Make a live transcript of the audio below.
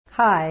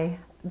Hi,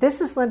 this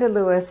is Linda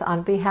Lewis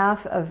on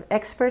behalf of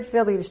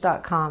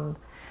expertvillage.com.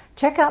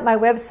 Check out my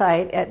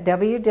website at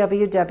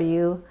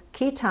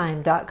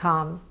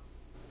www.keytime.com.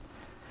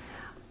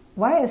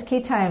 Why is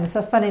keytime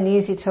so fun and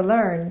easy to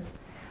learn?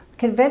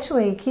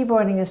 Conventionally,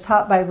 keyboarding is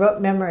taught by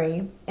rote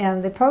memory,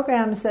 and the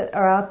programs that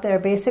are out there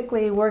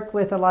basically work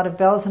with a lot of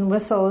bells and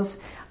whistles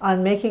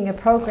on making a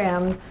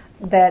program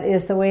that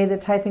is the way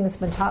that typing has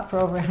been taught for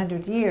over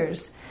 100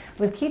 years.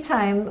 With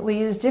KeyTime, we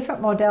use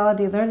different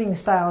modality learning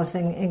styles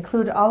and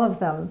include all of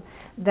them.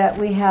 That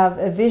we have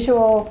a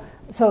visual,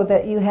 so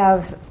that you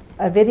have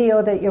a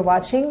video that you're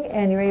watching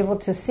and you're able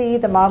to see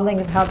the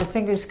modeling of how the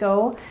fingers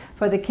go.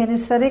 For the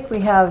kinesthetic, we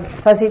have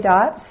fuzzy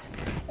dots.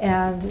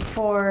 And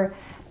for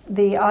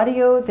the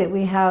audio, that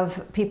we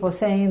have people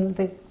saying,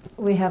 that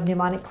we have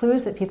mnemonic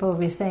clues that people will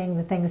be saying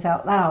the things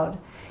out loud.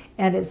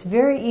 And it's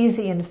very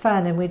easy and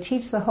fun, and we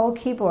teach the whole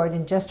keyboard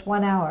in just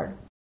 1 hour.